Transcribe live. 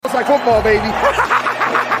It's like football, baby.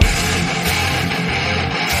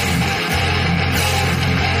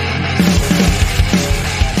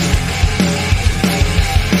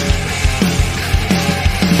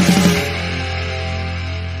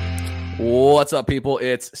 What's up, people?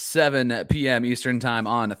 It's 7 p.m. Eastern time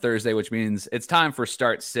on a Thursday, which means it's time for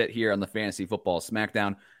Start Sit here on the Fantasy Football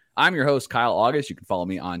Smackdown. I'm your host, Kyle August. You can follow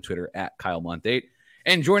me on Twitter at KyleMonth8.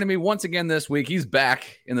 And joining me once again this week, he's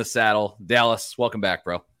back in the saddle. Dallas, welcome back,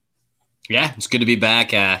 bro. Yeah, it's good to be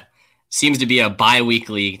back. Seems to be a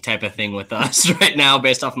bi-weekly type of thing with us right now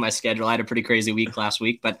based off of my schedule. I had a pretty crazy week last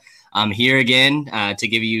week, but I'm here again to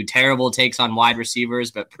give you terrible takes on wide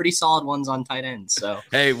receivers, but pretty solid ones on tight ends. So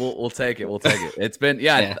hey, we'll take it. We'll take it. It's been,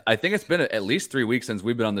 yeah. I think it's been at least 3 weeks since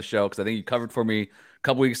we've been on the show because I think you covered for me a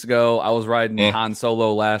couple weeks ago. I was riding Han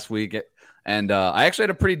Solo last week, and I actually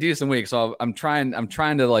had a pretty decent week. So I'm trying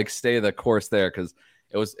to like stay the course there because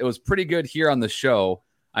it was pretty good here on the show.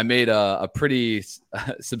 I made a pretty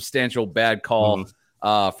substantial bad call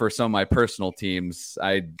for some of my personal teams.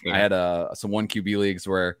 I had some 1 QB leagues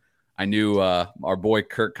where I knew our boy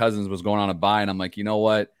Kirk Cousins was going on a bye, and I'm like, you know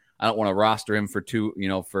what? I don't want to roster him for through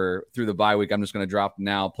the bye week. I'm just going to drop him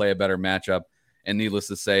now, play a better matchup. And needless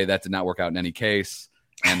to say, that did not work out in any case.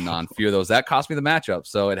 And on a few of those, that cost me the matchup.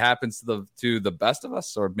 So it happens to the best of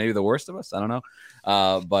us, or maybe the worst of us. I don't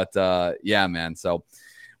know. But yeah, man. So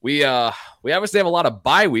we obviously have a lot of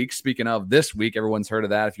bye weeks. Speaking of this week, everyone's heard of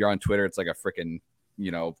that. If you're on Twitter, it's like a freaking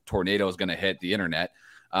tornado is going to hit the internet.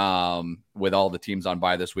 With all the teams on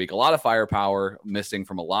bye this week, a lot of firepower missing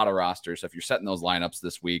from a lot of rosters. So if you're setting those lineups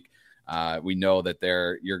this week, we know that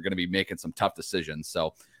you're going to be making some tough decisions.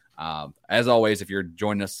 So as always, if you're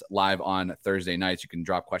joining us live on Thursday nights, you can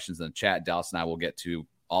drop questions in the chat. Dallas and I will get to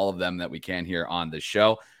all of them that we can here on the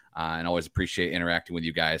show. And always appreciate interacting with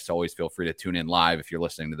you guys. So always feel free to tune in live if you're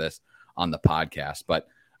listening to this on the podcast. But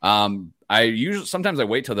sometimes I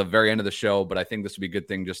wait till the very end of the show, but I think this would be a good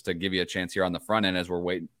thing just to give you a chance here on the front end as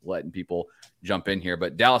we're letting people jump in here.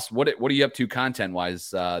 But Dallas, what are you up to content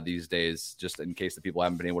wise these days, just in case the people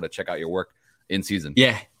haven't been able to check out your work in season?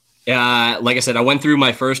 Yeah. Like I said, I went through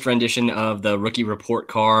my first rendition of the rookie report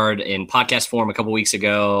card in podcast form a couple weeks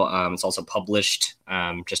ago. It's also published,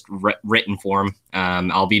 just written form.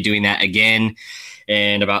 I'll be doing that again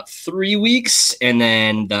in about 3 weeks. And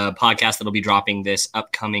then the podcast that'll be dropping this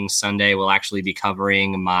upcoming Sunday will actually be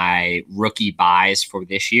covering my rookie buys for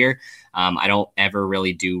this year. I don't ever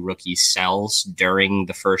really do rookie sells during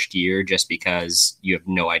the first year just because you have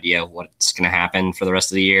no idea what's going to happen for the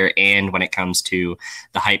rest of the year. And when it comes to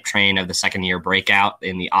the hype train of the second year breakout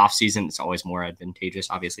in the off season, it's always more advantageous,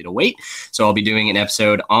 obviously, to wait. So I'll be doing an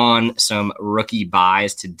episode on some rookie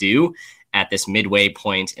buys to do at this midway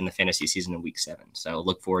point in the fantasy season in week 7. So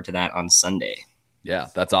look forward to that on Sunday. Yeah,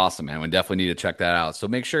 that's awesome, man. We definitely need to check that out. So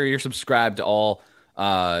make sure you're subscribed to all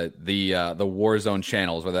the Warzone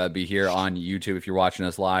channels, whether that be here on YouTube if you're watching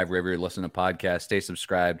us live, wherever you're listening to podcasts. Stay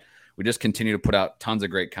subscribed. We just continue to put out tons of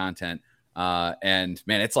great content. And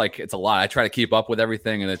man, it's a lot. I try to keep up with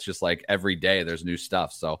everything, and it's just like every day there's new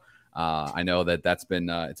stuff. So I know that's been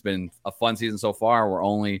it's been a fun season so far. We're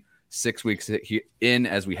only 6 weeks in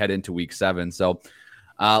as we head into week 7. So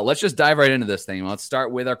let's just dive right into this thing. Let's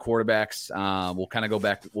start with our quarterbacks. We'll kind of go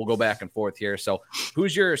back and forth here. So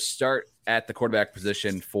who's your start at the quarterback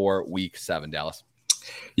position for week 7, Dallas?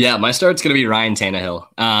 Yeah, my start's going to be Ryan Tannehill.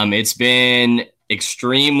 It's been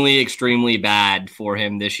extremely bad for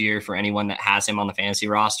him this year for anyone that has him on the fantasy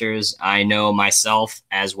rosters. I know myself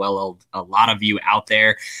as well, a lot of you out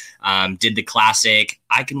there did the classic,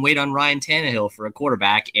 I can wait on Ryan Tannehill for a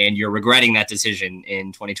quarterback, and you're regretting that decision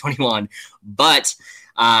in 2021. But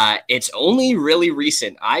it's only really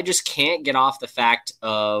recent. I just can't get off the fact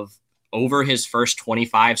of over his first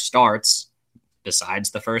 25 starts,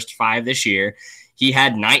 besides the first 5 this year, he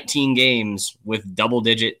had 19 games with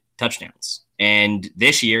double-digit touchdowns. And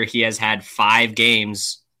this year, he has had 5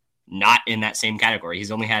 games not in that same category.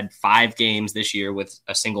 He's only had 5 games this year with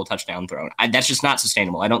a single touchdown thrown. That's just not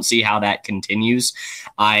sustainable. I don't see how that continues.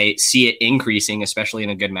 I see it increasing, especially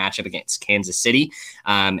in a good matchup against Kansas City.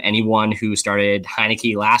 Anyone who started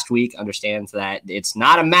Heineke last week understands that it's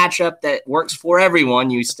not a matchup that works for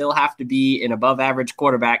everyone. You still have to be an above-average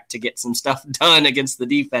quarterback to get some stuff done against the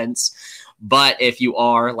defense. But if you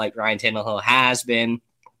are, like Ryan Tannehill has been,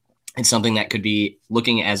 it's something that could be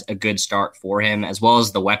looking as a good start for him, as well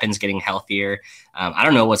as the weapons getting healthier. I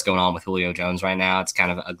don't know what's going on with Julio Jones right now. It's kind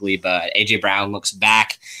of ugly, but A.J. Brown looks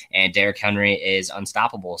back, and Derrick Henry is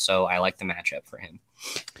unstoppable. So I like the matchup for him.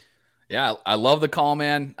 Yeah, I love the call,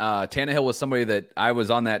 man. Tannehill was somebody that I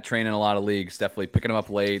was on that train in a lot of leagues, definitely picking him up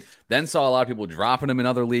late. Then saw a lot of people dropping him in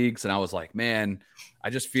other leagues, and I was like, man, I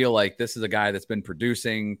just feel like this is a guy that's been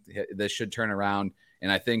producing. This should turn around.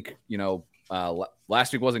 And I think,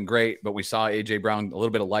 last week wasn't great, but we saw A.J. Brown, a little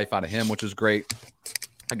bit of life out of him, which was great.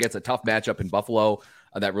 Against a tough matchup in Buffalo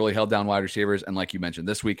that really held down wide receivers. And like you mentioned,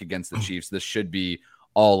 this week against the Chiefs, this should be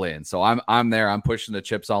all in. So I'm there. I'm pushing the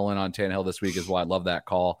chips all in on Tannehill this week as well. I love that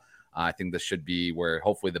call. I think this should be where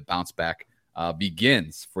hopefully the bounce back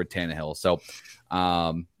begins for Tannehill. So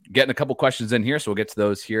getting a couple questions in here, so we'll get to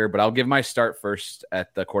those here. But I'll give my start first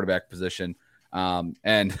at the quarterback position.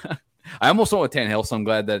 And I almost went with Tannehill, so I'm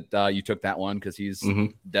glad that you took that one because he's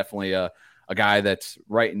definitely a guy that's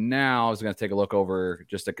right now. I was going to take a look over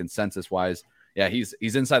just a consensus-wise. Yeah, he's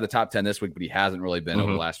inside the top 10 this week, but he hasn't really been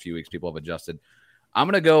over the last few weeks. People have adjusted. I'm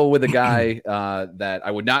going to go with a guy that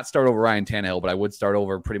I would not start over Ryan Tannehill, but I would start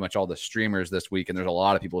over pretty much all the streamers this week, and there's a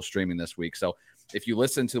lot of people streaming this week. So if you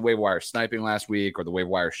listened to the Waiver Wire sniping last week or the Waiver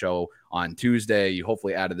Wire show on Tuesday, you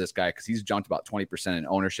hopefully added this guy because he's jumped about 20% in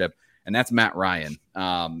ownership, and that's Matt Ryan.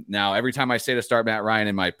 Now, every time I say to start Matt Ryan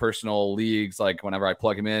in my personal leagues, like whenever I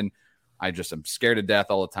plug him in, I just am scared to death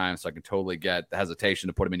all the time, so I can totally get the hesitation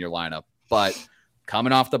to put him in your lineup. But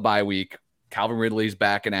coming off the bye week, Calvin Ridley's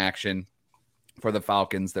back in action for the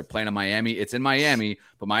Falcons. They're playing in Miami. It's in Miami,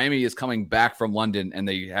 but Miami is coming back from London, and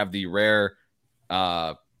they have the rare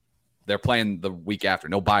they're playing the week after,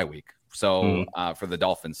 no bye week. So for the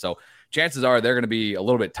Dolphins. So chances are they're going to be a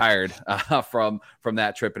little bit tired from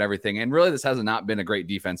that trip and everything. And really, this has not been a great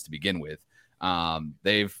defense to begin with.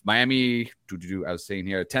 Miami, I was saying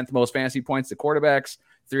here, 10th most fantasy points to quarterbacks,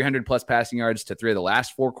 300 plus passing yards to 3 of the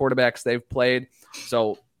last 4 quarterbacks they've played.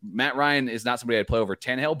 So Matt Ryan is not somebody I'd play over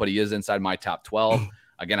Tannehill, but he is inside my top 12.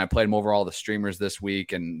 Again, I played him over all the streamers this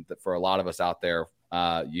week. And for a lot of us out there,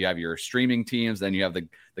 you have your streaming teams, then you have the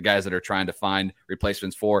guys that are trying to find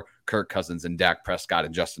replacements for Kirk Cousins and Dak Prescott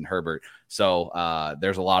and Justin Herbert. So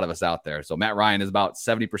there's a lot of us out there. So Matt Ryan is about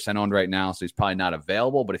 70% owned right now, so he's probably not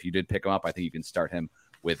available. But if you did pick him up, I think you can start him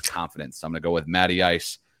with confidence. So I'm going to go with Matty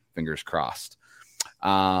Ice, fingers crossed.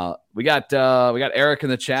 We got Eric in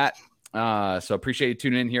the chat. So appreciate you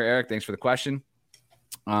tuning in here, Eric. Thanks for the question.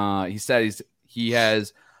 He said he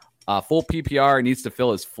has full PPR and needs to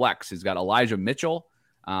fill his flex. He's got Elijah Mitchell.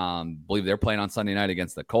 Believe they're playing on Sunday night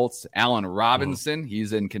against the Colts. Allen Robinson,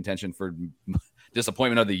 he's in contention for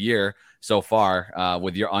disappointment of the year so far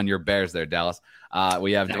on your Bears there, Dallas.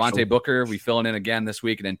 We have Devontae Booker. We filling in again this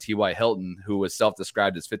week, and then T.Y. Hilton, who was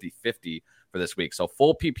self-described as 50-50 for this week. So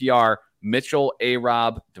full PPR, Mitchell,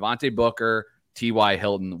 A-Rob, Devontae Booker, T.Y.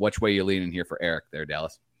 Hilton. Which way you leaning here for Eric there,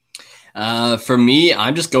 Dallas? For me,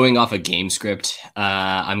 I'm just going off a game script.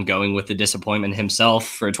 I'm going with the disappointment himself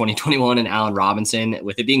for 2021 and Allen Robinson.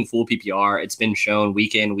 With it being full PPR, it's been shown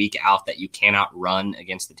week in, week out that you cannot run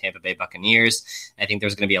against the Tampa Bay Buccaneers. I think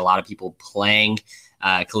there's going to be a lot of people playing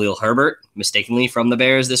Khalil Herbert mistakenly from the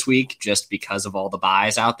Bears this week just because of all the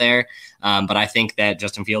buys out there. But I think that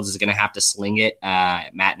Justin Fields is going to have to sling it.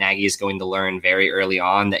 Matt Nagy is going to learn very early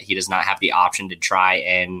on that he does not have the option to try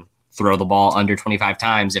and throw the ball under 25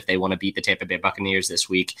 times if they want to beat the Tampa Bay Buccaneers this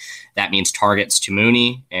week. That means targets to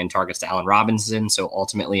Mooney and targets to Allen Robinson. So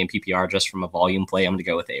ultimately in PPR, just from a volume play, I'm going to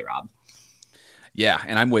go with A-Rob. Yeah,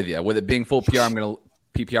 and I'm with you. With it being full PPR, I'm going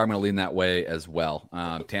to lean that way as well.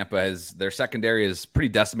 Tampa their secondary is pretty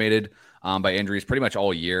decimated by injuries pretty much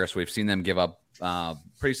all year. So we've seen them give up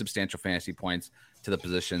pretty substantial fantasy points to the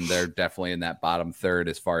position. They're definitely in that bottom third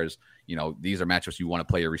as far as, these are matchups you want to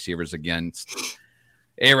play your receivers against.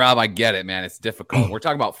 A-Rob, I get it, man. It's difficult. We're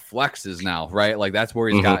talking about flexes now, right? Like that's where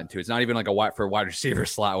he's gotten to. It's not even like a wide receiver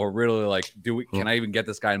slot. We're really like, can I even get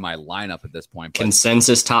this guy in my lineup at this point? But,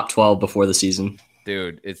 consensus top 12 before the season.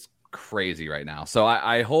 Dude, it's crazy right now. So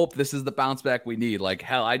I hope this is the bounce back we need. Like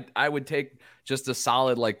hell, I would take just a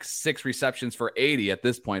solid 6 receptions for 80 at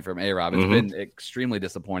this point from A-Rob. It's been extremely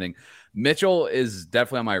disappointing. Mitchell is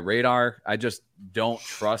definitely on my radar. I just don't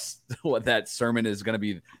trust what that Sermon is going to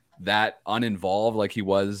be that uninvolved like he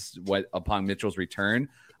was upon Mitchell's return.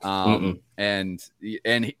 And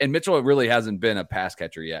Mitchell really hasn't been a pass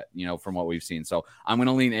catcher yet, from what we've seen. So I'm going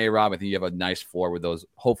to lean A-Rob. I think you have a nice floor with those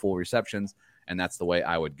hopeful receptions, and that's the way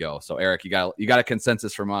I would go. So Eric, you got a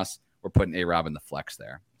consensus from us. We're putting A-Rob in the flex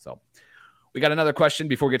there. So we got another question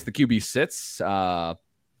before we get to the QB sits.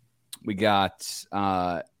 We got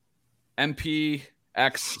MP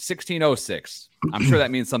X1606. I'm sure that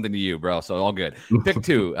means something to you, bro. So all good. Pick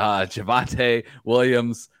 2, Javonte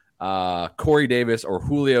Williams, Corey Davis, or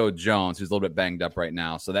Julio Jones, who's a little bit banged up right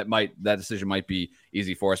now. So that decision might be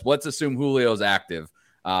easy for us. But let's assume Julio's active.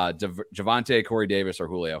 Javonte, Corey Davis, or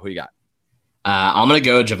Julio. Who you got? I'm going to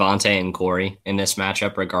go Javonte and Corey in this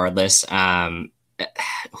matchup regardless.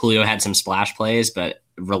 Julio had some splash plays, but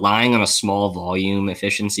relying on a small volume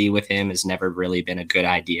efficiency with him has never really been a good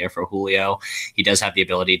idea for Julio. He does have the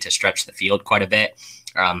ability to stretch the field quite a bit.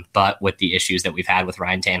 But with the issues that we've had with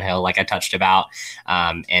Ryan Tannehill, like I touched about,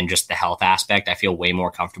 and just the health aspect, I feel way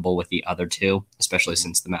more comfortable with the other two, especially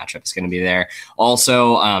since the matchup is going to be there.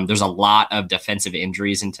 Also, there's a lot of defensive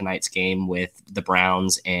injuries in tonight's game with the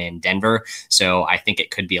Browns and Denver. So I think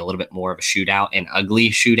it could be a little bit more of a shootout, an ugly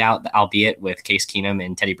shootout, albeit with Case Keenum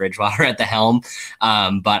and Teddy Bridgewater at the helm.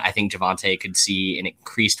 But I think Javonte could see an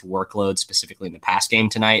increased workload, specifically in the pass game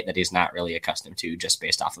tonight, that he's not really accustomed to just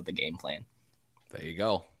based off of the game plan. There you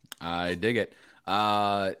go. I dig it.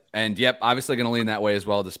 And yep, obviously going to lean that way as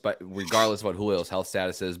well, regardless of what Julio's health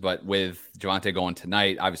status is. But with Javonte going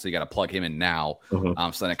tonight, obviously you got to plug him in now. So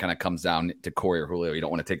then it kind of comes down to Corey or Julio. You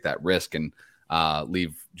don't want to take that risk and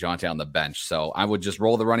leave Javonte on the bench. So I would just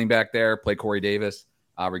roll the running back there, play Corey Davis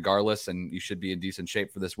regardless, and you should be in decent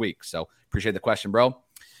shape for this week. So appreciate the question, bro.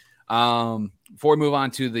 Before we move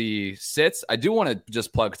on to the sits, I do want to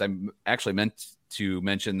just plug, because I actually meant to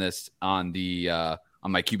mention this on the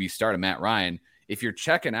on my QB start of Matt Ryan. If you're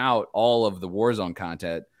checking out all of the Warzone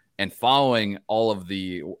content and following all of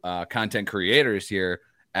the content creators here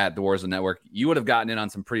at the Warzone Network, you would have gotten in on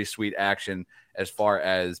some pretty sweet action as far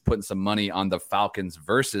as putting some money on the Falcons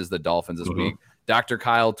versus the Dolphins this week. Dr.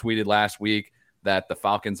 Kyle tweeted last week that the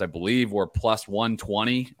Falcons, I believe, were plus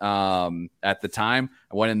 120 at the time.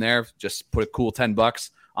 I went in there, just put a cool $10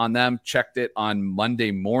 on them, checked it on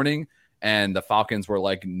Monday morning, and the Falcons were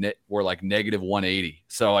like negative 180.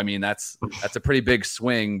 So, I mean, that's a pretty big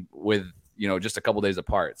swing with, just a couple days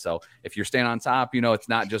apart. So if you're staying on top, it's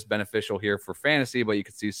not just beneficial here for fantasy, but you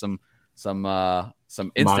could see some instant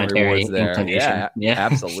monetary rewards there. Yeah,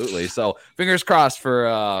 absolutely. So fingers crossed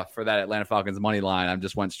for that Atlanta Falcons money line. I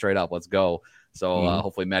just went straight up. Let's go. So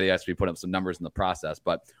hopefully Matty has to be putting up some numbers in the process.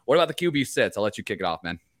 But what about the QB sits? I'll let you kick it off,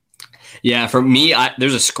 man. Yeah, for me,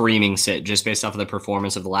 there's a screaming sit just based off of the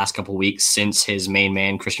performance of the last couple of weeks since his main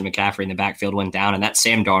man, Christian McCaffrey, in the backfield went down. And that's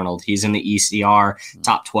Sam Darnold. He's in the ECR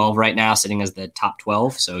top 12 right now, sitting as the top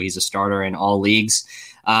 12. So he's a starter in all leagues.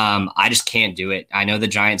 I just can't do it. I know the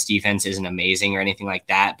Giants defense isn't amazing or anything like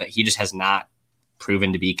that, but he just has not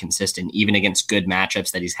proven to be consistent, even against good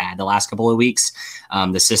matchups that he's had the last couple of weeks.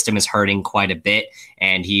 The system is hurting quite a bit,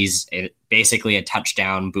 and he's basically a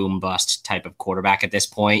touchdown boom bust type of quarterback at this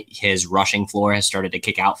point. His rushing floor has started to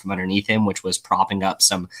kick out from underneath him, which was propping up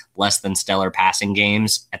some less than stellar passing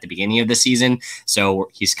games at the beginning of the season. So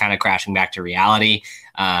he's kind of crashing back to reality.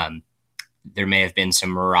 There may have been some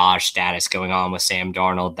mirage status going on with Sam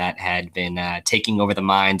Darnold that had been taking over the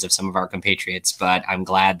minds of some of our compatriots, but I'm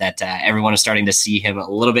glad that everyone is starting to see him a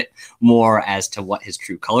little bit more as to what his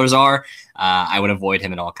true colors are. I would avoid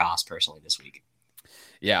him at all costs personally this week.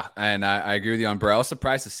 Yeah, and I agree with you on Bro. I was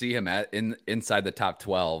surprised to see him inside the top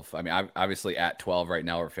 12. I mean, obviously at 12 right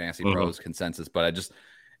now, or Fantasy Pros consensus, but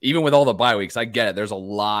even with all the bye weeks, I get it. There's a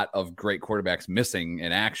lot of great quarterbacks missing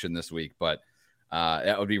in action this week, but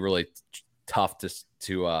that would be really tough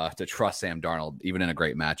to trust Sam Darnold, even in a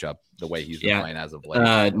great matchup, the way he's been playing as of late.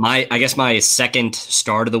 I guess my second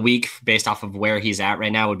start of the week, based off of where he's at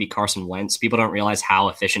right now, would be Carson Wentz. People don't realize how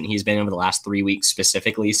efficient he's been over the last 3 weeks,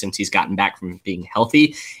 specifically since he's gotten back from being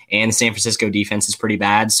healthy. And the San Francisco defense is pretty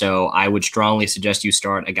bad. So I would strongly suggest you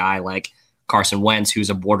start a guy like Carson Wentz, who's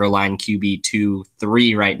a borderline QB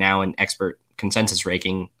 2-3 right now in expert consensus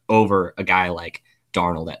ranking, over a guy like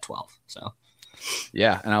Darnold at 12. So.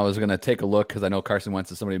 Yeah, and I was going to take a look because I know Carson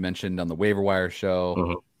Wentz is somebody mentioned on the waiver wire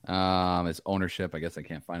show. His ownership, I guess I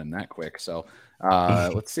can't find him that quick. So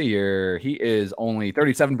let's see here. He is only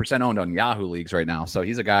 37% owned on Yahoo leagues right now. So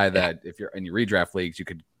he's a guy that if you're in your redraft leagues, you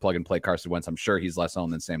could plug and play Carson Wentz. I'm sure he's less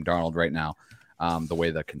owned than Sam Darnold right now, the way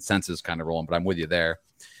the consensus kind of rolling, but I'm with you there.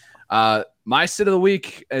 My sit of the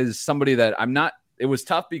week is somebody that I'm not – it was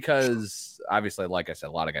tough because obviously, like I said,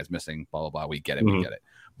 a lot of guys missing, blah, blah, blah. We get it. We get it.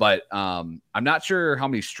 But I'm not sure how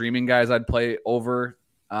many streaming guys I'd play over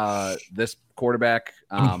this quarterback.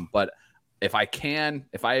 But if I've been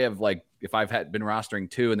rostering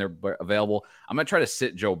two and they're available, I'm going to try to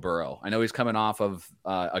sit Joe Burrow. I know he's coming off of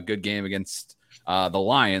a good game against the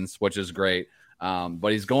Lions, which is great.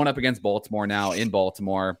 But he's going up against Baltimore now in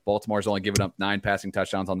Baltimore. Baltimore's only given up 9 passing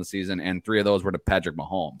touchdowns on the season, and 3 of those were to Patrick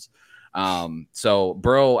Mahomes. So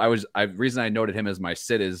Burrow, reason I noted him as my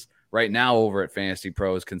sit is right now over at Fantasy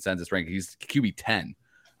Pros consensus ranking, he's QB 10.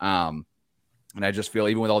 And I just feel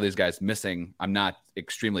even with all these guys missing, I'm not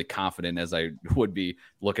extremely confident as I would be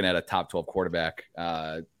looking at a top 12 quarterback,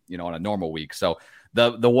 on a normal week. So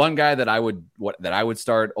the one guy that I would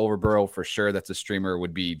start over Burrow for sure, that's a streamer,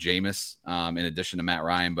 would be Jameis, in addition to Matt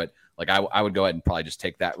Ryan. But like I would go ahead and probably just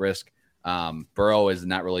take that risk. Burrow is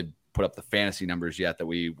not really put up the fantasy numbers yet that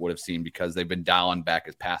we would have seen because they've been dialing back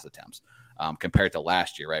his pass attempts compared to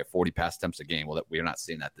last year, right? 40 pass attempts a game. Well, we're not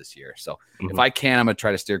seeing that this year. So if I can, I'm going to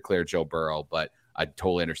try to steer clear of Joe Burrow, but I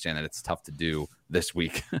totally understand that it's tough to do this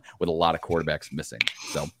week with a lot of quarterbacks missing.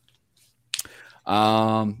 So,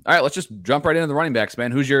 all right, let's just jump right into the running backs,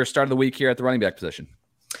 man. Who's your start of the week here at the running back position?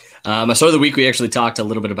 My start of the week, we actually talked a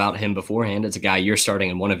little bit about him beforehand. It's a guy you're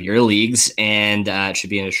starting in one of your leagues, and it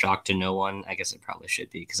should be a shock to no one. I guess it probably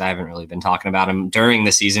should be because I haven't really been talking about him during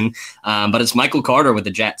the season. But it's Michael Carter with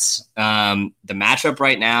the Jets. The matchup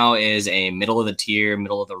right now is a middle of the tier,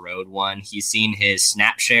 middle of the road one. He's seen his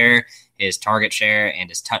snap share, his target share, and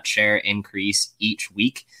his touch share increase each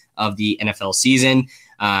week of the NFL season.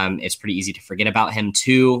 It's pretty easy to forget about him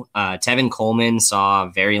too. Tevin Coleman saw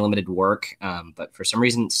very limited work, but for some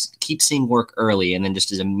reason keeps seeing work early and then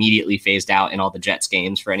just is immediately phased out in all the Jets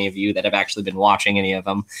games for any of you that have actually been watching any of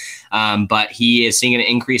them. But he is seeing an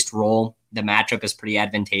increased role. The matchup is pretty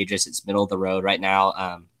advantageous. It's middle of the road right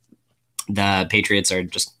now. The Patriots are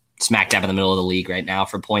just smack dab in the middle of the league right now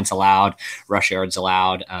for points allowed, rush yards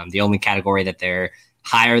allowed. The only category that they're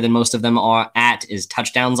higher than most of them are at is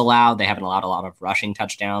touchdowns allowed. They haven't allowed a lot of rushing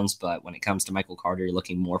touchdowns, but when it comes to Michael Carter, you're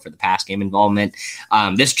looking more for the pass game involvement.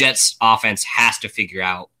 This Jets offense has to figure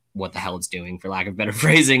out what the hell it's doing, for lack of better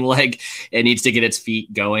phrasing. Like, it needs to get its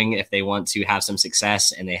feet going if they want to have some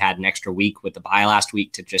success. And they had an extra week with the bye last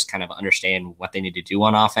week to just kind of understand what they need to do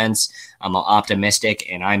on offense. I'm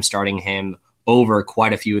optimistic, and I'm starting him over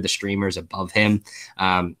quite a few of the streamers above him.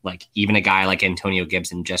 Like even a guy like Antonio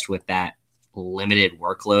Gibson, just with that limited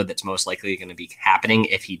workload that's most likely going to be happening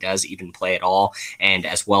if he does even play at all, and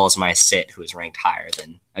as well as my sit, who is ranked higher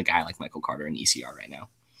than a guy like Michael Carter in ECR right now.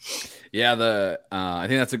 Yeah, I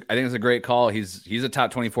think that's a great call. He's a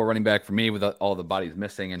top 24 running back for me with all the bodies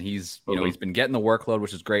missing, and he's he's been getting the workload,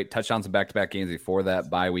 which is great. Touchdowns in back-to-back games before that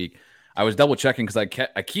bye week. I was double checking because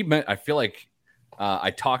I feel like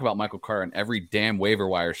I talk about Michael Carter on every damn waiver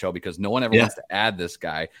wire show because no one ever wants to add this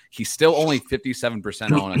guy. He's still only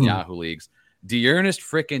 57% owned on Yahoo leagues. Dearnest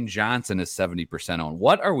frickin' Johnson is 70% owned.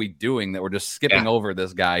 What are we doing that we're just skipping over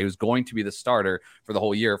this guy who's going to be the starter for the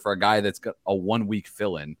whole year for a guy that's got a 1 week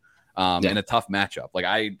fill-in in a tough matchup? Like,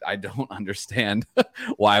 I don't understand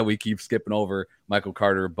why we keep skipping over Michael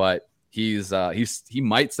Carter, but he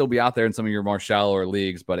might still be out there in some of your more shallower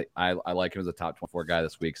leagues, but I like him as a top 24 guy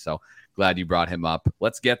this week. So glad you brought him up.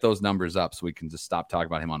 Let's get those numbers up so we can just stop talking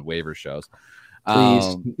about him on waiver shows.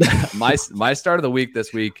 Please. My start of the week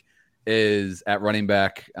this week is at running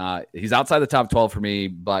back. He's outside the top 12 for me,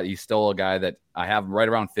 but he's still a guy that I have right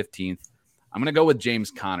around 15th. I'm going to go with James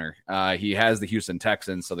Conner. He has the Houston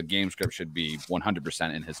Texans, so the game script should be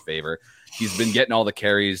 100% in his favor. He's been getting all the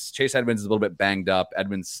carries. Chase Edmonds is a little bit banged up.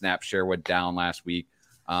 Edmonds' snap share went down last week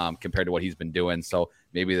compared to what he's been doing, so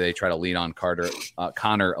maybe they try to lean on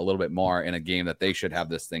Conner a little bit more in a game that they should have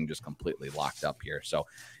this thing just completely locked up here. So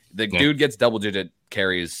the dude gets double-digit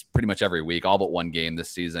carries pretty much every week, all but one game this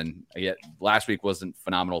season. Yet last week wasn't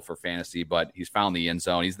phenomenal for fantasy, but he's found the end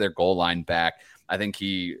zone. He's their goal line back. I think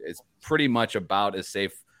he is pretty much about as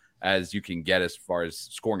safe as you can get as far as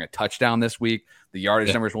scoring a touchdown this week. The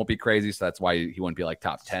yardage numbers won't be crazy, so that's why he wouldn't be like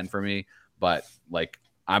top 10 for me. But like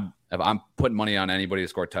if I'm putting money on anybody to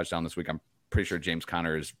score a touchdown this week, I'm pretty sure James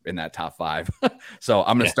Conner is in that top 5. So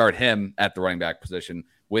I'm going to start him at the running back position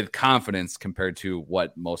with confidence compared to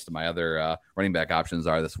what most of my other running back options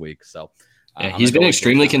are this week. So he's been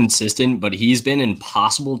extremely consistent, but he's been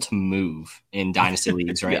impossible to move in dynasty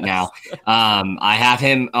leagues right now. I have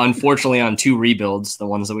him, unfortunately, on 2 rebuilds, the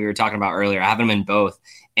ones that we were talking about earlier. I have him in both,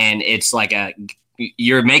 and it's like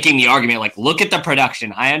you're making the argument, like, look at the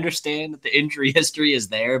production. I understand that the injury history is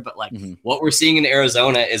there, but like what we're seeing in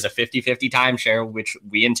Arizona is a 50-50 timeshare, which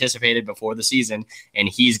we anticipated before the season, and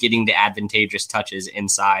he's getting the advantageous touches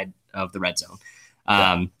inside of the red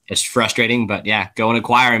zone. It's frustrating, but go and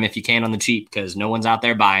acquire him if you can on the cheap, because no one's out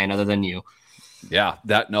there buying other than you. Yeah,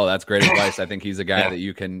 that's great advice. I think he's a guy that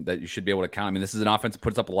you should be able to count. I mean, this is an offense that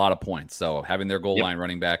puts up a lot of points, so having their goal line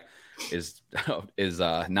running back is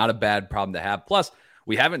not a bad problem to have. Plus,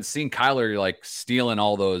 we haven't seen Kyler like stealing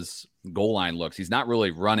all those goal line looks. He's not really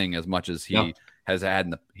running as much as he had in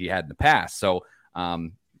the past. So,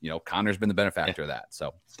 Connor's been the benefactor of that.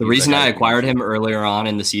 So the reason I acquired him earlier on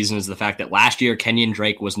in the season is the fact that last year Kenyon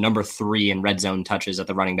Drake was number 3 in red zone touches at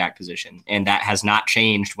the running back position, and that has not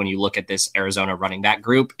changed when you look at this Arizona running back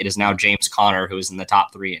group. It is now James Conner who is in the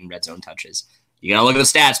top 3 in red zone touches. You gotta look at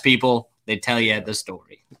the stats, people. They tell you the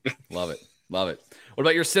story. Love it. What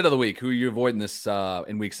about your sit of the week? Who are you avoiding this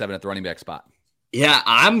in week 7 at the running back spot? Yeah,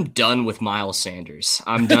 I'm done with Miles Sanders.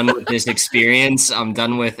 I'm done with this experience. I'm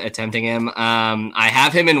done with attempting him. I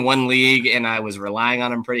have him in one league, and I was relying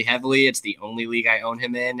on him pretty heavily. It's the only league I own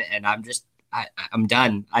him in, and I'm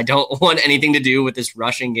done. I don't want anything to do with this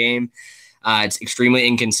rushing game. It's extremely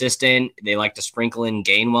inconsistent. They like to sprinkle in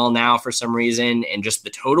Gainwell now for some reason, and just the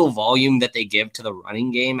total volume that they give to the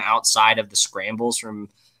running game outside of the scrambles from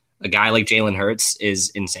a guy like Jalen Hurts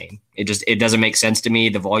is insane. It doesn't make sense to me.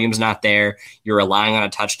 The volume's not there. You're relying on a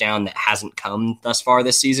touchdown that hasn't come thus far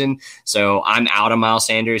this season. So I'm out on Miles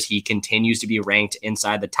Sanders. He continues to be ranked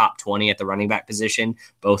inside the top 20 at the running back position,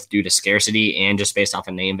 both due to scarcity and just based off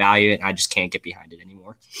of name value. And I just can't get behind it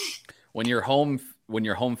anymore. When your home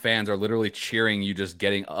fans are literally cheering you just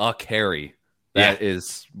getting a carry, that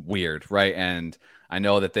is weird, right? And I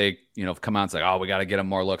know that they, come out and say, oh, we got to get him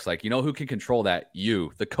more looks. Like, who can control that?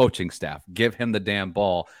 You, the coaching staff. Give him the damn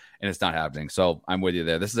ball, and it's not happening. So I'm with you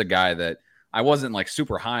there. This is a guy that I wasn't like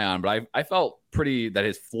super high on, but I felt that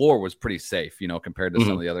his floor was pretty safe, compared to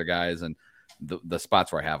some of the other guys. And the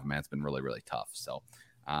spots where I have him, man, it's been really, really tough. So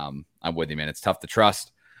I'm with you, man. It's tough to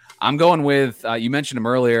trust. I'm going with, you mentioned him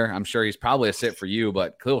earlier. I'm sure he's probably a sit for you,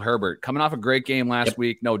 but Khalil Herbert coming off a great game last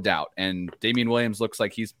week, no doubt. And Damian Williams looks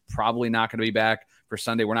like he's probably not going to be back for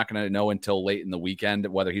Sunday. We're not going to know until late in the weekend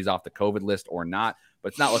whether he's off the COVID list or not, but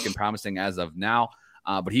it's not looking promising as of now.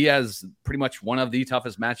 But he has pretty much one of the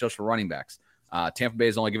toughest matchups for running backs. Tampa Bay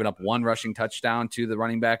has only given up one rushing touchdown to the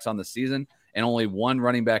running backs on the season, and only one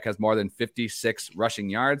running back has more than 56 rushing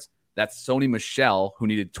yards. That's Sony Michel, who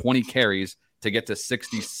needed 20 carries to get to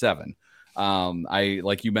 67.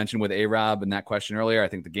 Like you mentioned with A-Rob and that question earlier, I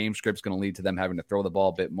think the game script's going to lead to them having to throw the ball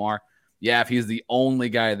a bit more. Yeah, if he's the only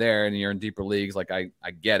guy there and you're in deeper leagues, like I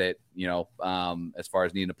get it, as far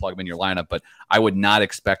as needing to plug him in your lineup, but I would not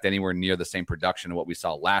expect anywhere near the same production of what we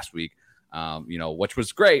saw last week, which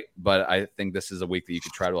was great, but I think this is a week that you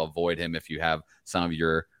could try to avoid him if you have some of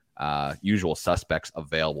your usual suspects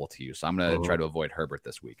available to you. So I'm going to try to avoid Herbert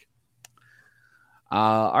this week.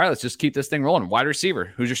 All right, let's just keep this thing rolling. Wide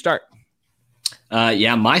receiver, who's your start?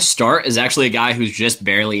 My start is actually a guy who's just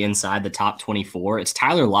barely inside the top 24. It's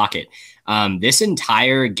Tyler Lockett. This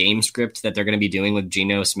entire game script that they're going to be doing with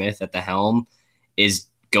Geno Smith at the helm is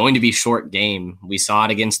going to be short game. We saw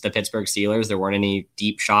it against the Pittsburgh Steelers. There weren't any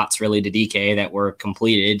deep shots really to DK that were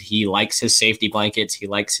completed. He likes his safety blankets. He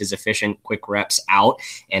likes his efficient, quick reps out,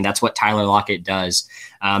 and that's what Tyler Lockett does.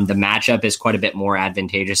 The matchup is quite a bit more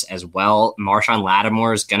advantageous as well. Marshawn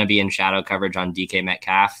Lattimore is going to be in shadow coverage on DK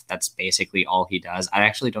Metcalf. That's basically all he does. I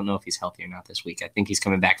actually don't know if he's healthy or not this week. I think he's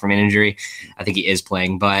coming back from an injury. I think he is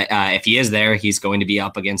playing, but if he is there, he's going to be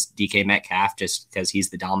up against DK Metcalf just because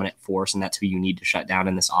he's the dominant force, and that's who you need to shut down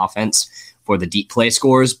in this offense for the deep play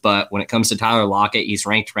scores. But when it comes to Tyler Lockett, he's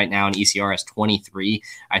ranked right now in ECR as 23.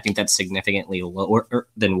 I think that's significantly lower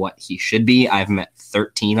than what he should be. I have him at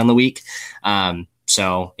 13 on the week.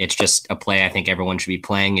 So it's just a play I think everyone should be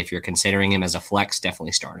playing. If you're considering him as a flex,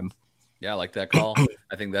 definitely start him. Yeah, I like that call.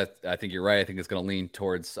 I think you're right. I think it's going to lean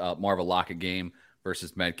towards more of a Lockett game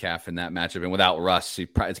versus Metcalf in that matchup. And without Russ,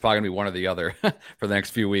 it's probably going to be one or the other for the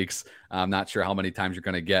next few weeks. I'm not sure how many times you're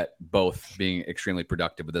going to get both being extremely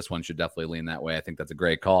productive, but this one should definitely lean that way. I think that's a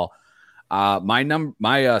great call.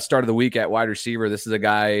 My start of the week at wide receiver, this is a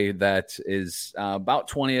guy that is about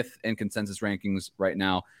 20th in consensus rankings right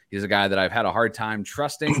now. He's a guy that I've had a hard time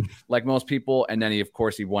trusting, like most people. And then he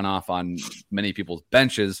went off on many people's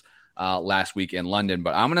benches last week in London.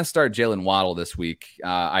 But I'm going to start Jalen Waddle this week.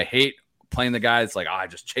 I hate playing the guy that's like,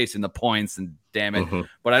 just chasing the points and damn it. Mm-hmm.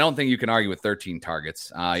 But I don't think you can argue with 13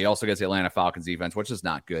 targets. He also gets the Atlanta Falcons defense, which is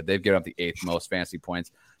not good. They've given up the 8th most fantasy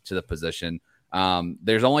points to the position.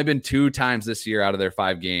 There's only been 2 times this year out of their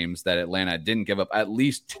 5 games that Atlanta didn't give up at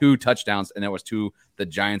least 2 touchdowns, and that was to the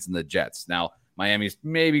Giants and the Jets. Now, Miami's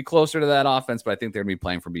maybe closer to that offense, but I think they're going to be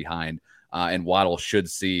playing from behind, and Waddle should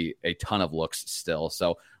see a ton of looks still.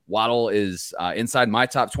 So Waddle is inside my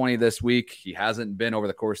top 20 this week. He hasn't been over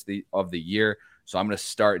the course of the year, so I'm going to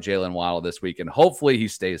start Jalen Waddle this week, and hopefully he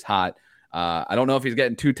stays hot. I don't know if he's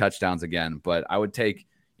getting 2 touchdowns again, but I would take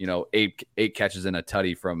eight catches and a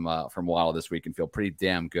tutty from Waddle this week and feel pretty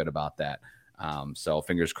damn good about that. So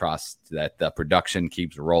fingers crossed that the production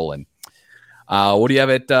keeps rolling. What do you have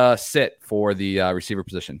at sit for the receiver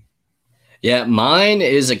position? Yeah, mine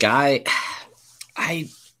is a guy.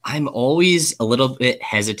 I'm always a little bit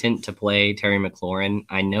hesitant to play Terry McLaurin.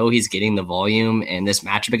 I know he's getting the volume, and this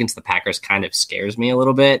matchup against the Packers kind of scares me a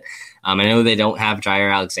little bit. I know they don't have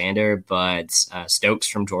Jair Alexander, but Stokes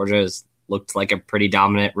from Georgia is looked like a pretty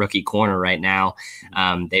dominant rookie corner right now.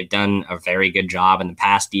 They've done a very good job in the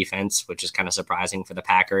pass defense, which is kind of surprising for the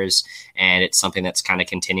Packers. And it's something that's kind of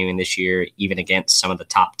continuing this year, even against some of the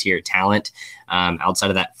top tier talent. Outside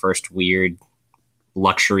of that first weird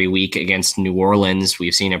luxury week against New Orleans,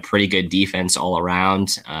 we've seen a pretty good defense all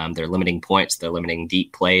around. They're limiting points. They're limiting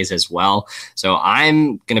deep plays as well. So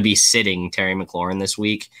I'm going to be sitting Terry McLaurin this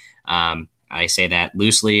week. I say that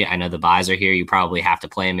loosely. I know the buys are here. You probably have to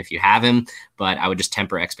play him if you have him, but I would just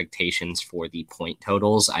temper expectations for the point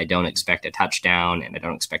totals. I don't expect a touchdown, and I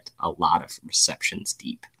don't expect a lot of receptions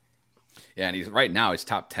deep. Yeah, and he's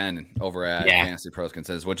top 10 over at Fantasy Pros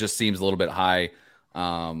Consensus, which just seems a little bit high.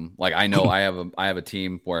 Like I know I have a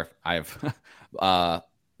team where I have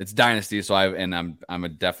it's dynasty, so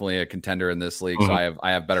I'm definitely a contender in this league, so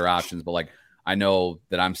I have better options, but like I know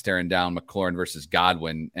that I'm staring down McLaurin versus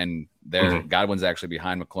Godwin, and Godwin's actually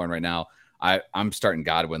behind McLaurin right now. I'm starting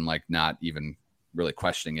Godwin, like not even really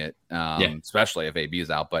questioning it, especially if AB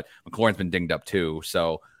is out. But McLaurin's been dinged up too,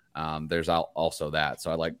 so there's also that.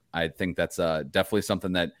 So I think that's definitely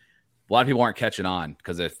something that a lot of people aren't catching on,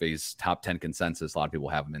 because if he's top 10 consensus, a lot of people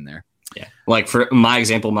have him in there. Yeah, like for my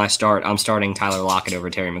example, I'm starting Tyler Lockett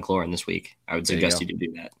over Terry McLaurin this week. I would suggest you to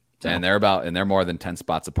do that. So. And they're more than 10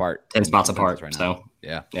 spots apart. 10 spots apart right now. So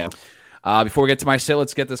yeah. Before we get to my sit,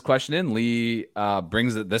 let's get this question in. Lee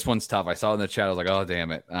brings it. This one's tough. I saw it in the chat. I was like, oh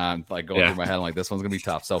damn it. Like going through my head. I'm like, this one's gonna be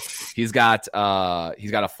tough. So he's got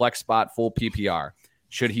a flex spot, full PPR.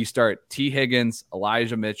 Should he start T. Higgins,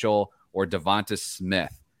 Elijah Mitchell, or Devonta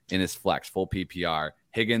Smith in his flex, full PPR?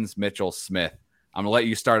 Higgins, Mitchell, Smith. I'm gonna let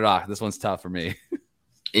you start it off. This one's tough for me.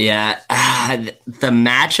 Yeah, the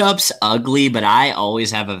matchup's ugly, but I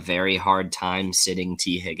always have a very hard time sitting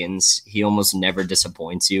T. Higgins. He almost never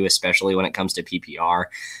disappoints you, especially when it comes to PPR.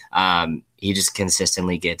 He just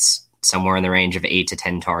consistently gets somewhere in the range of 8 to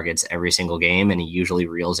 10 targets every single game, and he usually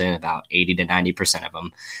reels in about 80 to 90% of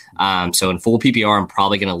them. So in full PPR, I'm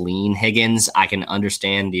probably going to lean Higgins. I can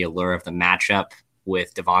understand the allure of the matchup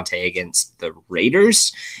with Devontae against the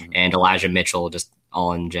Raiders, and Elijah Mitchell just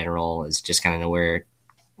all in general is just kind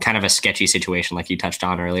of a sketchy situation like you touched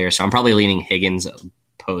on earlier. So I'm probably leaning Higgins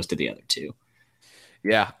opposed to the other two.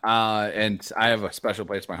 Yeah. And I have a special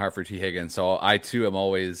place in my heart for T. Higgins. So I too am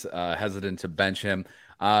always hesitant to bench him.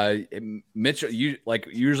 Mitchell,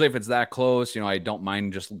 usually if it's that close, I don't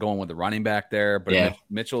mind just going with the running back there, but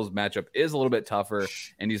Mitchell's matchup is a little bit tougher,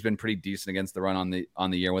 and he's been pretty decent against the run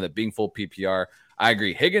on the year with it being full PPR. I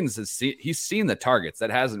agree. Higgins he's seen the targets.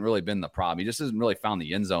 That hasn't really been the problem. He just hasn't really found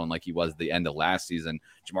the end zone like he was at the end of last season.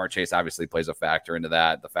 Jamar Chase obviously plays a factor into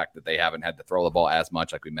that. The fact that they haven't had to throw the ball as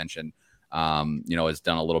much, like we mentioned, has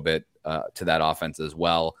done a little bit to that offense as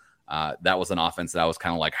well. That was an offense that I was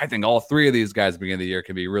kind of like, I think all three of these guys at the beginning of the year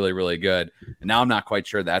can be really, really good. And now I'm not quite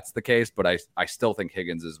sure that's the case, but I still think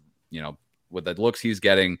Higgins is, with the looks he's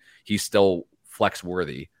getting, he's still flex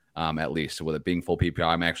worthy. At least. So with it being full PPR,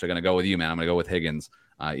 I'm actually going to go with you, man. I'm going to go with Higgins,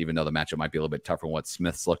 even though the matchup might be a little bit tougher than what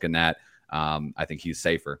Smith's looking at. I think he's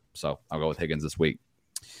safer. So I'll go with Higgins this week.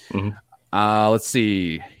 Let's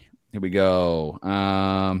see. Here we go.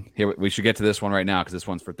 Here we should get to this one right now because this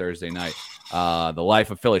one's for Thursday night. The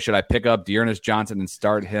life of Philly. Should I pick up Dearness Johnson and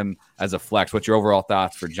start him as a flex? What's your overall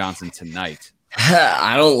thoughts for Johnson tonight?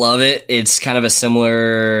 I don't love it. It's kind of a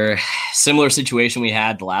similar situation we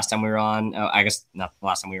had the last time we were on. I guess not the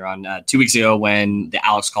last time we were on 2 weeks ago when the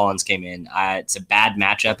Alex Collins came in. It's a bad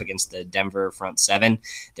matchup against the Denver front seven.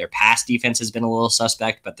 Their pass defense has been a little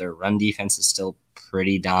suspect, but their run defense is still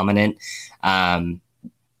pretty dominant.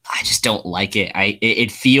 I just don't like it.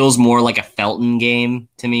 It feels more like a Felton game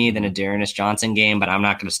to me than a Dearness Johnson game, but I'm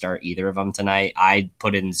not going to start either of them tonight. I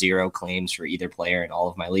put in 0 claims for either player in all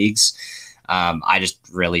of my leagues. I just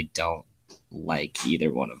really don't like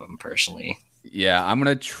either one of them personally. Yeah, I'm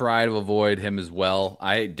going to try to avoid him as well.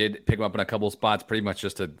 I did pick him up in a couple of spots pretty much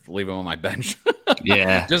just to leave him on my bench.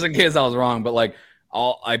 Yeah. Just in case I was wrong. But like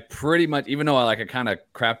I pretty much, even though I kind of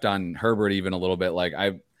crapped on Herbert even a little bit, like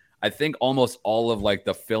I think almost all of like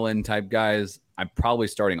the fill-in type guys, I'm probably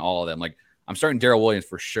starting all of them. Like I'm starting Darrell Williams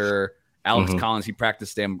for sure. Alex Collins, he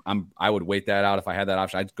practiced him. I would wait that out if I had that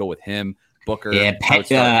option. I'd go with him. Booker. Yeah. How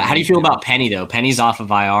do you feel about Penny though? Penny's off of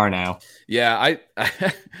IR now. Yeah, I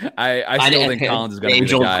still think Collins is going to be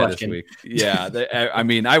the guy this week. Yeah, I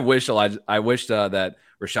mean, I wish that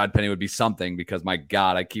Rashad Penny would be something because my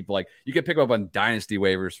God, I keep you can pick him up on dynasty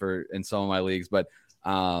waivers in some of my leagues, but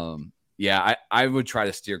yeah, I would try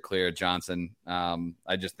to steer clear of Johnson.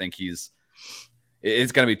 I just think it's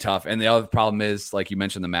going to be tough. And the other problem is, like you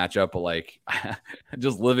mentioned, the matchup, but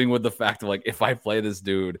just living with the fact of if I play this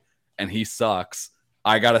dude and he sucks,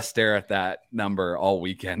 I gotta stare at that number all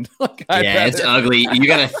weekend. It's ugly. You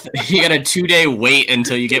got a 2-day wait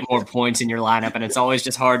until you get more points in your lineup, and it's always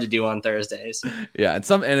just hard to do on Thursdays. Yeah,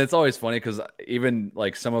 and it's always funny because even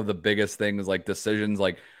like some of the biggest things, like decisions,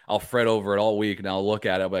 like I'll fret over it all week and I'll look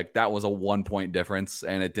at it like that was a 1-point difference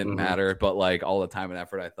and it didn't matter, but like all the time and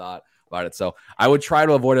effort I thought about it. So I would try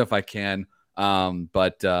to avoid it if I can.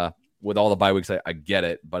 But with all the bye weeks, I get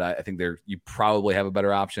it, but I think you probably have a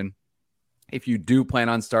better option. If you do plan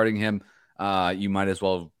on starting him, you might as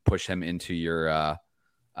well push him into your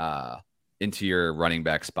running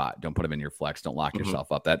back spot. Don't put him in your flex. Don't lock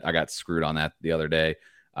yourself up. That I got screwed on that the other day,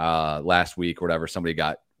 last week or whatever. Somebody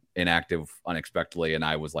got inactive unexpectedly, and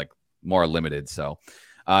I was like more limited. So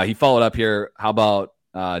he followed up here. How about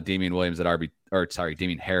Damian Harris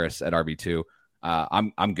at RB2?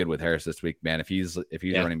 I'm good with Harris this week, man. If he's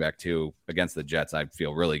running back 2 against the Jets, I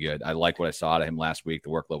feel really good. I like what I saw out of him last week. The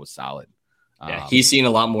workload was solid. He's seen a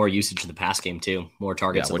lot more usage of the pass game too, more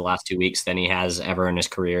targets in the last 2 weeks than he has ever in his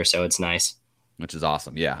career. So it's nice. Which is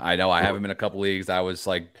awesome. Yeah, I know. I have him in a couple leagues. I was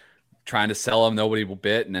like trying to sell him. Nobody will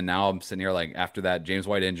bid. And then now I'm sitting here like after that James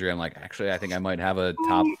White injury, I'm like, actually, I think I might have a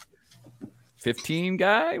top 15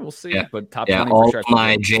 guy. We'll see. Yeah. But top 20 all for sure.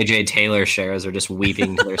 My JJ Taylor shares are just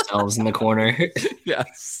weeping to themselves in the corner.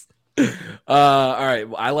 Yes. All right.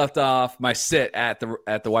 Well, I left off my sit at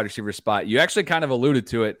the wide receiver spot. You actually kind of alluded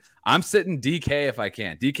to it. I'm sitting DK if I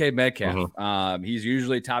can. DK Metcalf. He's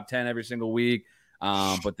usually top 10 every single week.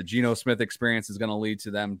 But the Geno Smith experience is going to lead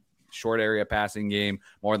to them short area passing game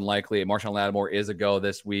more than likely. Marshawn Lattimore is a go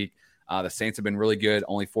this week. The Saints have been really good.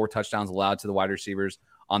 Only 4 touchdowns allowed to the wide receivers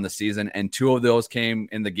on the season, and 2 of those came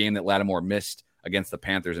in the game that Lattimore missed against the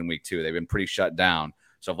Panthers in week 2. They've been pretty shut down.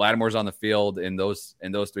 So if Lattimore's on the field in those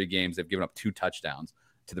 3 games, they've given up 2 touchdowns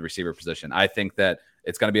to the receiver position. I think that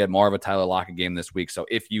it's going to be more of a Tyler Lockett game this week. So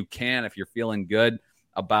if you're feeling good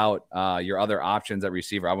about your other options at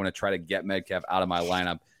receiver, I want to try to get Metcalf out of my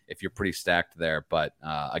lineup if you're pretty stacked there. But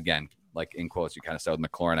again, like in quotes, you kind of said with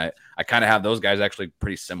McLaurin, I kind of have those guys actually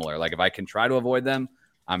pretty similar. Like if I can try to avoid them,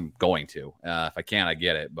 I'm going to. If I can't, I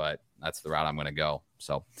get it. But that's the route I'm going to go.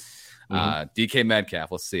 So DK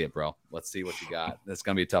Metcalf, let's see it, bro. Let's see what you got. That's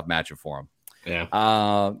going to be a tough matchup for him. Yeah.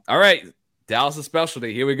 All right. Dallas'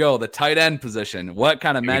 specialty. Here we go. The tight end position. What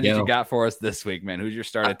kind of magic you got for us this week, man? Who's your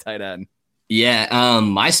start at tight end? Yeah.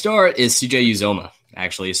 My start is CJ Uzomah,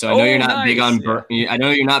 actually. So I know you're not big on I know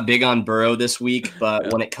you're not big on Burrow this week,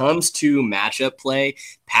 but when it comes to matchup play,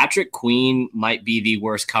 Patrick Queen might be the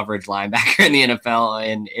worst coverage linebacker in the NFL,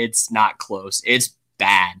 and it's not close. It's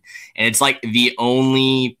bad. And it's like the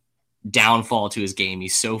only downfall to his game.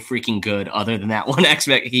 He's so freaking good. Other than that one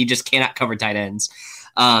aspect, he just cannot cover tight ends.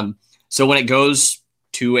 So when it goes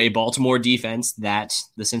to a Baltimore defense that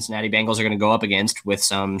the Cincinnati Bengals are going to go up against with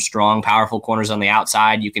some strong, powerful corners on the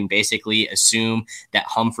outside, you can basically assume that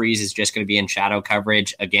Humphreys is just going to be in shadow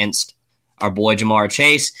coverage against our boy Jamar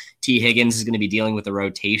Chase. T. Higgins is going to be dealing with the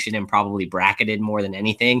rotation and probably bracketed more than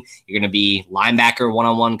anything. You're going to be linebacker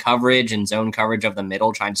one-on-one coverage and zone coverage of the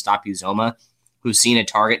middle trying to stop Uzomah, who's seen a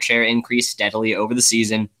target share increase steadily over the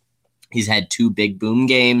season. He's had 2 big boom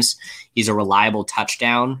games. He's a reliable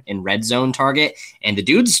touchdown and red zone target. And the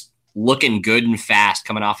dude's looking good and fast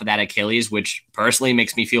coming off of that Achilles, which personally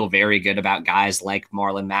makes me feel very good about guys like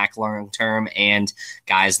Marlon Mack long term and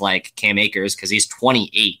guys like Cam Akers, because he's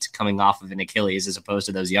 28 coming off of an Achilles as opposed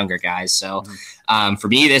to those younger guys. So for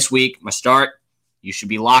me this week, my start, you should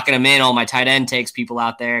be locking them in. All my tight end takes, people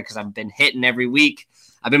out there, because I've been hitting every week.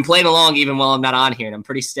 I've been playing along even while I'm not on here, and I'm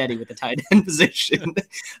pretty steady with the tight end position.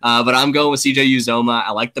 But I'm going with CJ Uzomah.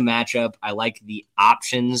 I like the matchup. I like the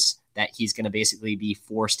options that he's going to basically be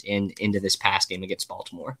forced into this pass game against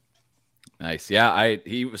Baltimore. Nice. Yeah,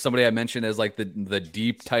 he was somebody I mentioned as like the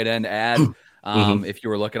deep tight end ad. If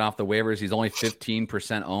you were looking off the waivers, he's only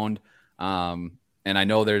 15% owned. And I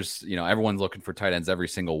know there's, everyone's looking for tight ends every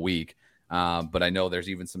single week. But I know there's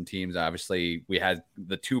even some teams. Obviously, we had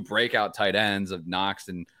the 2 breakout tight ends of Knox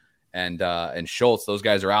and Schultz. Those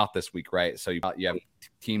guys are out this week, right? So you have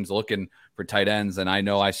teams looking for tight ends, and I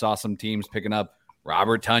know I saw some teams picking up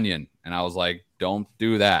Robert Tonyan, and I was like, don't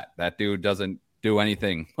do that. That dude doesn't do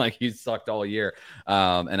anything. Like, he's sucked all year.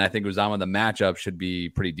 And I think Uzomah, the matchup should be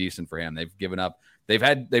pretty decent for him. They've given up.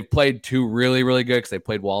 They've played 2 really, really good because they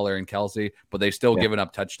played Waller and Kelsey, but they've still given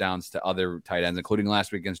up touchdowns to other tight ends, including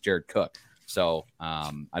last week against Jared Cook. So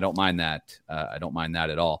I don't mind that. I don't mind that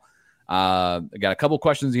at all. I got a couple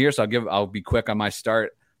questions here, so I'll be quick on my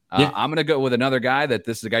start. I'm going to go with another guy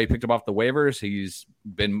this is a guy you picked up off the waivers. He's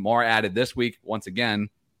been more added this week once again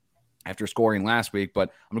after scoring last week, but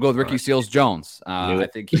I'm going to go with Ricky Seals-Jones. I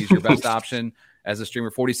think he's your best option as a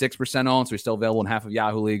streamer, 46% owned, so he's still available in half of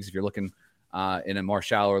Yahoo leagues if you're looking in a more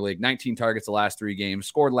shallower league. 19 targets the last 3 games,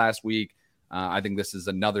 scored last week. I think this is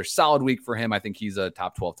another solid week for him. I think he's a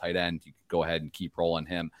top 12 tight end. You can go ahead and keep rolling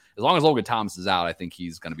him. As long as Logan Thomas is out, I think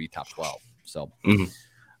he's going to be top 12. So we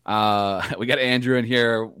got Andrew in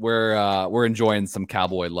here. We're enjoying some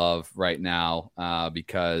Cowboy love right now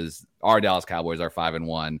because our Dallas Cowboys are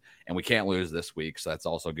 5-1, and we can't lose this week. So that's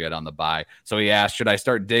also good on the bye. So he asked, should I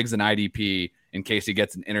start Diggs and IDP in case he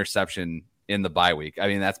gets an interception in the bye week? I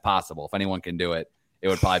mean, that's possible. If anyone can do it, it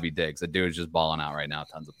would probably be Diggs. The dude's just balling out right now.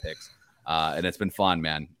 Tons of picks. And it's been fun,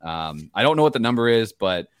 man. I don't know what the number is,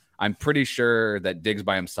 but I'm pretty sure that Diggs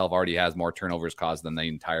by himself already has more turnovers caused than the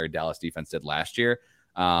entire Dallas defense did last year.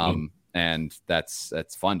 And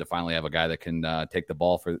that's fun to finally have a guy that can take the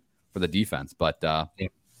ball for the defense. But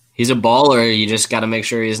he's a baller. You just got to make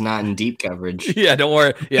sure he's not in deep coverage. Yeah, don't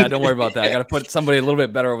worry. Yeah, don't worry about that. I got to put somebody a little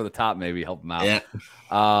bit better over the top, maybe help him out.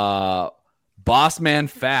 Yeah. Boss Man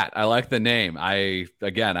Fat. I like the name. I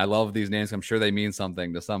love these names. I'm sure they mean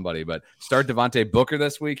something to somebody, but start Devontae Booker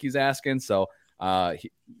this week, he's asking. So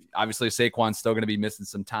obviously Saquon's still going to be missing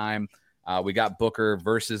some time. We got Booker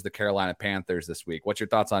versus the Carolina Panthers this week. What's your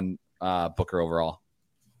thoughts on Booker overall?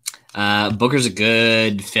 Booker's a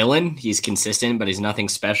good fill-in. He's consistent, but he's nothing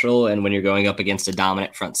special. And when you're going up against a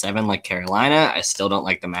dominant front seven like Carolina, I still don't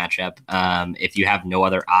like the matchup. If you have no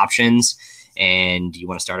other options and you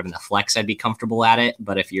want to start him in the flex, I'd be comfortable at it.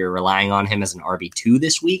 But if you're relying on him as an RB2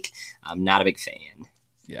 this week, I'm not a big fan.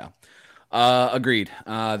 Yeah. Agreed.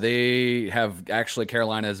 They have actually,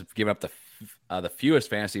 Carolina has given up the fewest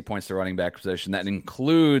fantasy points to running back position. That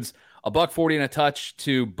includes $140 and a touch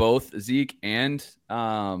to both Zeke and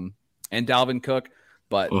Dalvin Cook.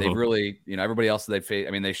 But they've really, everybody else they've faced,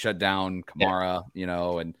 I mean, they shut down Kamara,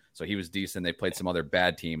 and so he was decent. They played some other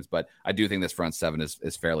bad teams, but I do think this front seven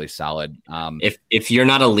is fairly solid. If you're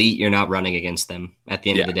not elite, you're not running against them at the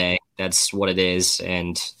end of the day. That's what it is.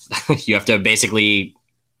 And you have to basically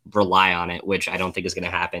rely on it, which I don't think is going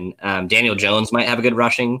to happen. Daniel Jones might have a good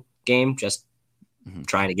rushing game, just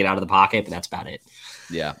trying to get out of the pocket, but that's about it.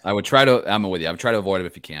 Yeah, I'm with you. I would try to avoid him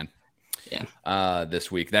if you can. Yeah.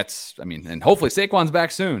 This week. And hopefully Saquon's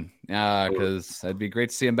back soon because it'd be great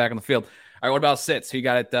to see him back on the field. All right, what about sits? Who you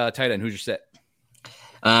got at tight end? Who's your sit?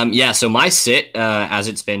 So my sit, as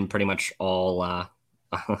it's been pretty much all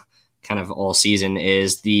kind of all season,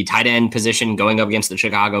 is the tight end position going up against the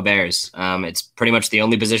Chicago Bears. It's pretty much the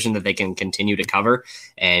only position that they can continue to cover,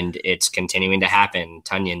 and it's continuing to happen.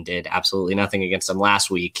 Tunyon did absolutely nothing against them last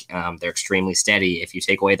week. They're extremely steady. If you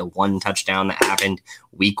take away the one touchdown that happened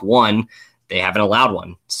week 1, they haven't allowed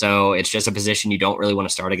one. So it's just a position you don't really want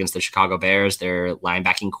to start against the Chicago Bears. Their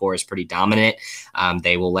linebacking core is pretty dominant.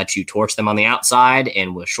 They will let you torch them on the outside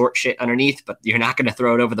and with short shit underneath, but you're not going to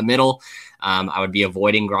throw it over the middle. I would be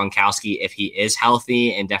avoiding Gronkowski if he is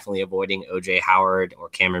healthy, and definitely avoiding OJ Howard or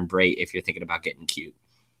Cameron Brate if you're thinking about getting cute.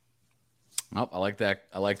 Oh, I like that.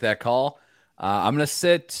 I like that call. I'm gonna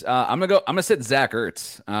sit Zach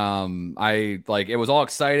Ertz. It was all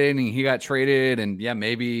exciting and he got traded, and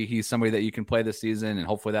maybe he's somebody that you can play this season, and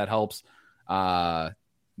hopefully that helps. Dallas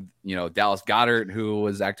Goedert, who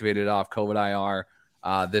was activated off COVID IR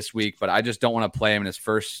this week, but I just don't want to play him in his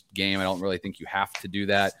first game. I don't really think you have to do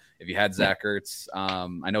that. If you had Zach Ertz,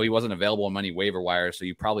 I know he wasn't available on many waiver wires, so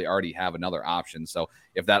you probably already have another option. So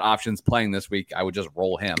if that option's playing this week, I would just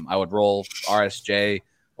roll him. I would roll RSJ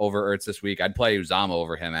over Ertz this week. I'd play Uzama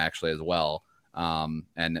over him actually as well,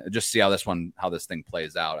 and just see how this thing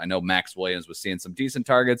plays out. I know Max Williams was seeing some decent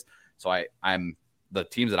targets, so I'm the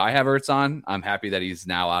teams that I have Ertz on. I'm happy that he's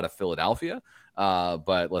now out of Philadelphia.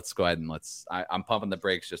 But let's go ahead and I'm pumping the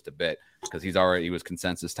brakes just a bit because he was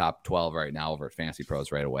consensus top 12 right now over at Fantasy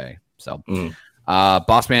Pros right away. So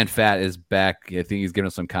Boss Man Fat is back. I think he's giving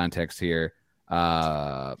us some context here.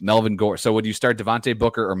 Melvin Gordon. So would you start Devontae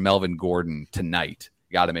Booker or Melvin Gordon tonight?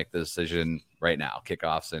 You got to make the decision right now.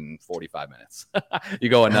 Kickoffs in 45 minutes. You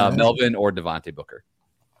going Melvin or Devontae Booker?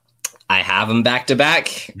 I have them back to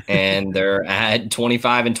back, and they're at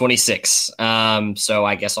 25 and 26. So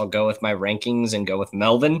I guess I'll go with my rankings and go with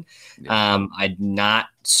Melvin. I'm not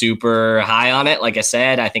super high on it. Like I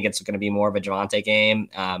said, I think it's going to be more of a Javonte game.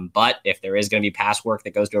 But if there is going to be pass work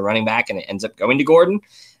that goes to a running back and it ends up going to Gordon,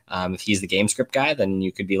 if he's the game script guy, then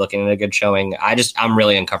you could be looking at a good showing. I'm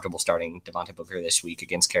really uncomfortable starting Devontae Booker this week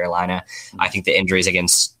against Carolina. I think the injuries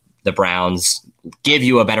against the Browns give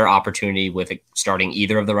you a better opportunity with starting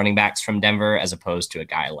either of the running backs from Denver as opposed to a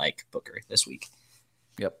guy like Booker this week.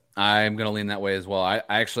 Yep. I'm going to lean that way as well. I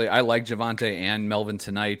like Javonte and Melvin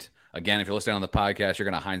tonight. Again, if you're listening on the podcast, you're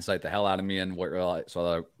going to hindsight the hell out of me and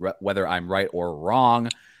whether I'm right or wrong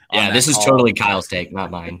Yeah, this is totally Kyle's take,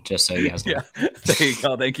 not mine, just so you guys know. Yeah, there you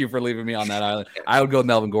go. Thank you for leaving me on that island. I would go with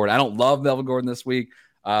Melvin Gordon. I don't love Melvin Gordon this week.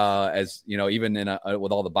 As you know, even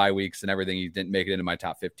with all the bye weeks and everything, he didn't make it into my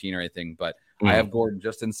top 15 or anything, but I have Gordon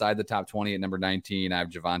just inside the top 20 at number 19. I have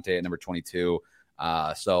Javonte at number 22.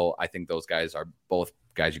 So I think those guys are both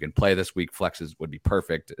guys you can play this week. Flexes would be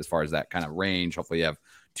perfect as far as that kind of range. Hopefully you have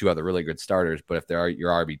two other really good starters, but if they're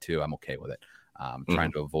your RB2, I'm okay with it.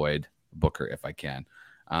 Trying to avoid Booker if I can.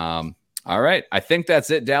 All right. I think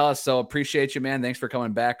that's it, Dallas. So appreciate you, man. Thanks for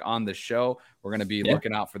coming back on the show. We're going to be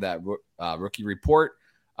looking out for that rookie report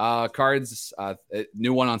cards.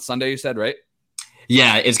 New one on Sunday, you said, right?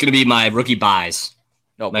 Yeah, it's going to be my rookie buys.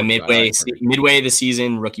 My midway of the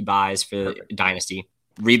season rookie buys for Dynasty.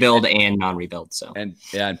 Rebuild and non-rebuild. So and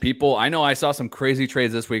people, I know I saw some crazy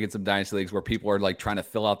trades this week in some Dynasty leagues where people are like trying to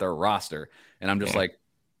fill out their roster. And I'm just like,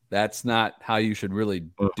 that's not how you should really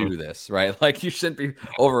do this, right? Like you shouldn't be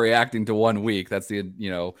overreacting to 1 week. That's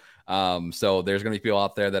so there's going to be people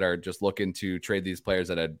out there that are just looking to trade these players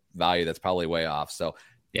at a value that's probably way off. So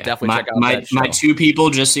definitely check out my two people,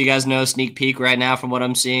 just so you guys know, sneak peek right now from what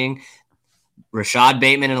I'm seeing. Rashad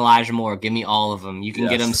Bateman and Elijah Moore. Give me all of them. You can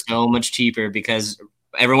get them so much cheaper because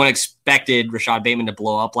everyone expected Rashad Bateman to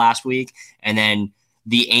blow up last week. And then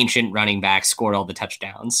the ancient running back scored all the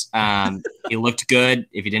touchdowns. He looked good.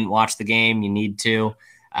 If you didn't watch the game, you need to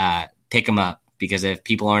pick him up because if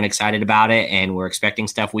people aren't excited about it and we're expecting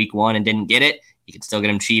stuff week 1 and didn't get it, you can still get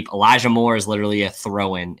him cheap. Elijah Moore is literally a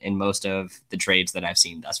throw-in in most of the trades that I've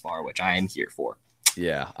seen thus far, which I am here for.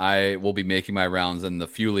 Yeah, I will be making my rounds in the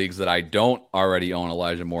few leagues that I don't already own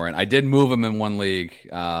Elijah Moore in. I did move him in one league.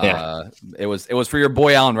 It was for your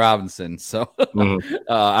boy Allen Robinson. So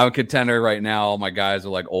I'm a contender right now. All my guys are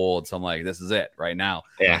like old, so I'm like, this is it right now.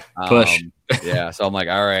 Yeah, push. So I'm like,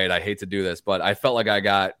 all right, I hate to do this, but I felt like I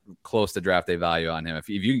got close to draft day value on him. If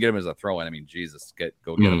you can get him as a throw-in, I mean, Jesus,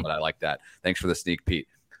 go get him. But I like that. Thanks for the sneak peek.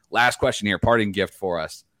 Last question here, parting gift for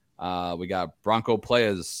us. We got Bronco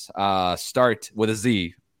Players start with a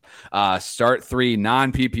Z. Start 3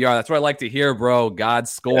 non-PPR. That's what I like to hear, bro. God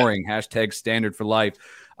scoring. Hashtag standard for life.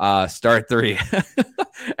 Start 3.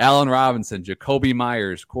 Allen Robinson, Jacoby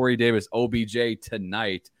Myers, Corey Davis, OBJ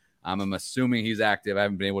tonight. I'm assuming he's active. I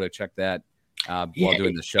haven't been able to check that while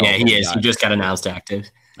doing the show. Yeah, he is. He just got announced active.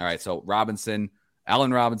 All right, so Robinson,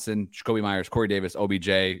 Allen Robinson, Jacoby Myers, Corey Davis, OBJ.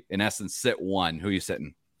 In essence, sit 1. Who are you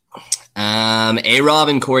sitting? A-Rob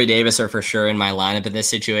and Corey Davis are for sure in my lineup in this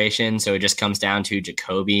situation. So it just comes down to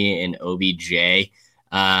Jacoby and OBJ.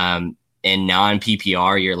 In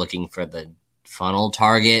non-PPR, you're looking for the funnel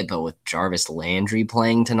target, but with Jarvis Landry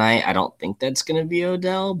playing tonight, I don't think that's going to be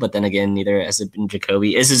Odell. But then again, neither has it been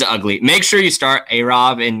Jacoby. This is ugly. Make sure you start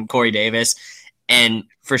A-Rob and Corey Davis. And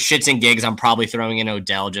for shits and gigs, I'm probably throwing in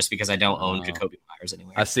Odell just because I don't own Jacoby Myers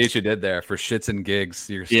anyway. I see what you did there. For shits and gigs,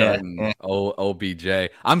 you're starting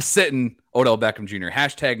OBJ. I'm sitting Odell Beckham Jr.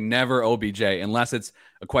 Hashtag never OBJ unless it's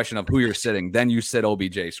a question of who you're sitting. Then you sit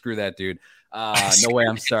OBJ. Screw that dude. No way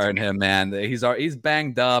I'm starting him, man. He's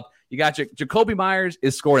banged up. You got Jacoby Myers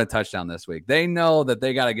is scoring a touchdown this week. They know that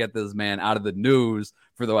they got to get this man out of the news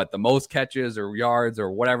for the most catches or yards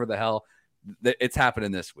or whatever the hell. It's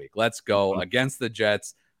happening this week. Let's go against the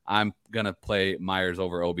Jets. I'm going to play Myers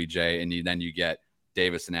over OBJ, and then you get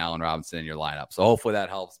Davis and Allen Robinson in your lineup. So hopefully that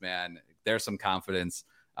helps, man. There's some confidence,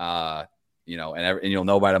 and you'll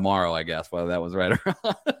know by tomorrow, I guess, whether that was right or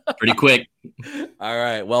wrong. Pretty quick. All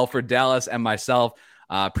right. Well, for Dallas and myself,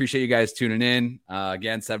 appreciate you guys tuning in.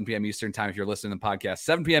 Again, 7 p.m. Eastern time if you're listening to the podcast.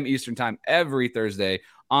 7 p.m. Eastern time every Thursday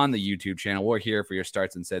on the YouTube channel. We're here for your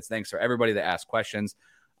starts and sits. Thanks for everybody that asked questions.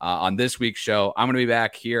 On this week's show, I'm going to be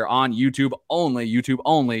back here on YouTube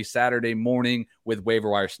only, Saturday morning with waiver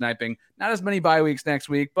wire sniping. Not as many bye weeks next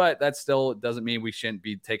week, but that still doesn't mean we shouldn't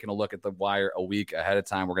be taking a look at the wire a week ahead of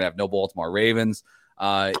time. We're going to have no Baltimore Ravens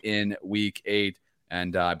in week 8,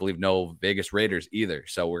 and I believe no Vegas Raiders either.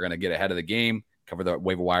 So we're going to get ahead of the game, cover the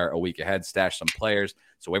waiver wire a week ahead, stash some players.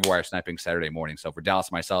 So waiver wire sniping Saturday morning. So for Dallas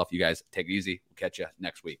and myself, you guys take it easy. We'll catch you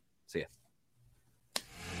next week. See ya.